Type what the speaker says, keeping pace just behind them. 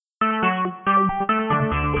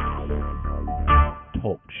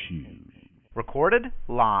recorded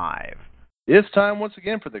live. It's time once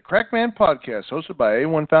again for the Crackman Podcast, hosted by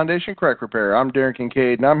A1 Foundation Crack Repair. I'm Darren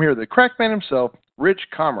Kincaid, and I'm here with the Crackman himself, Rich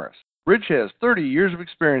Commerce. Rich has 30 years of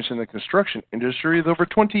experience in the construction industry with over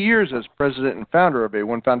 20 years as president and founder of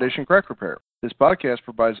A1 Foundation Crack Repair. This podcast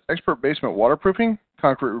provides expert basement waterproofing,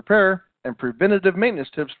 concrete repair, and preventative maintenance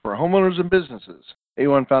tips for homeowners and businesses.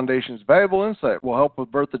 A1 Foundation's valuable insight will help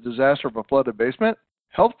avert the disaster of a flooded basement,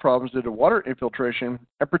 health problems due to water infiltration,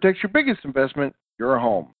 and protect your biggest investment, your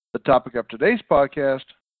home. The topic of today's podcast,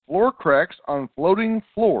 floor cracks on floating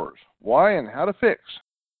floors, why and how to fix.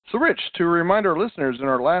 So Rich, to remind our listeners, in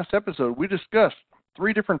our last episode, we discussed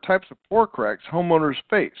 3 different types of floor cracks homeowners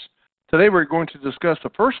face. Today we're going to discuss the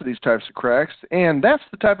first of these types of cracks, and that's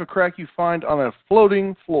the type of crack you find on a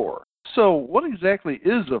floating floor. So what exactly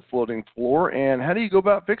is a floating floor, and how do you go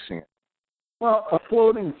about fixing it? Well, a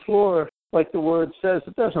floating floor, like the word says,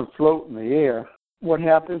 it doesn't float in the air. What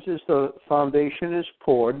happens is the foundation is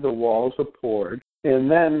poured, the walls are poured, and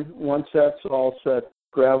then once that's all set,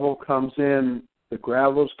 gravel comes in, the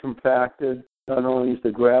gravel's compacted. Not only is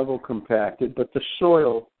the gravel compacted, but the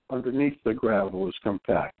soil underneath the gravel is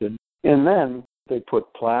compacted. And then they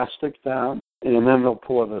put plastic down, and then they'll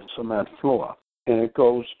pour the cement floor. And it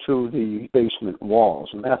goes to the basement walls,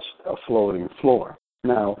 and that's a floating floor.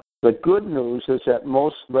 Now, the good news is that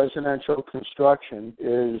most residential construction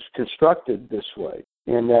is constructed this way,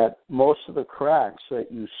 and that most of the cracks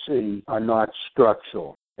that you see are not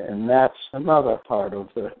structural. And that's another part of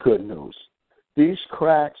the good news. These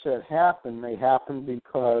cracks that happen, they happen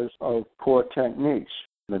because of poor techniques.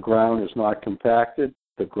 The ground is not compacted,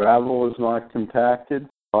 the gravel is not compacted,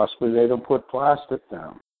 possibly they don't put plastic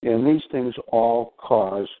down. And these things all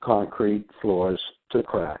cause concrete floors to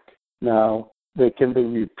crack. Now, they can be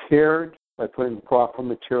repaired by putting the proper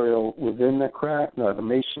material within the crack, not a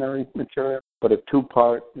masonry material, but a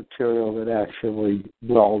 2-part material that actually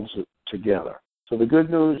welds it together. So the good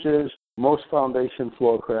news is most foundation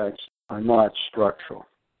floor cracks are not structural.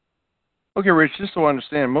 Okay, Rich, just so I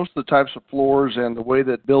understand, most of the types of floors and the way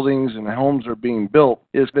that buildings and homes are being built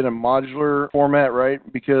has been a modular format, right?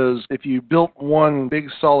 Because if you built one big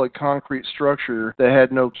solid concrete structure that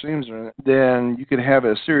had no seams in it, then you could have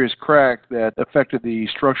a serious crack that affected the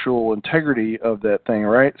structural integrity of that thing,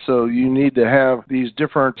 right? So you need to have these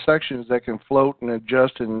different sections that can float and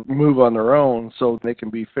adjust and move on their own so they can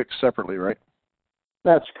be fixed separately, right?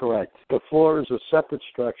 That's correct. The floor is a separate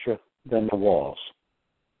structure than the walls.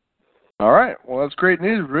 All right. Well, that's great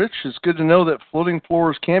news, Rich. It's good to know that floating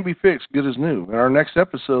floors can be fixed good as new. In our next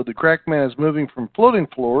episode, the Crackman is moving from floating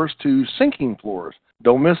floors to sinking floors.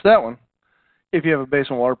 Don't miss that one. If you have a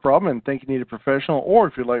basement water problem and think you need a professional, or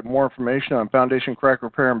if you'd like more information on foundation crack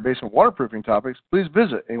repair and basement waterproofing topics, please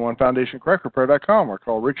visit a1foundationcrackrepair.com or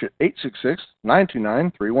call Rich at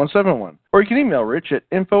 866-929-3171. Or you can email Rich at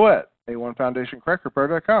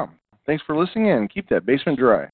info@a1foundationcrackrepair.com. Thanks for listening in. Keep that basement dry.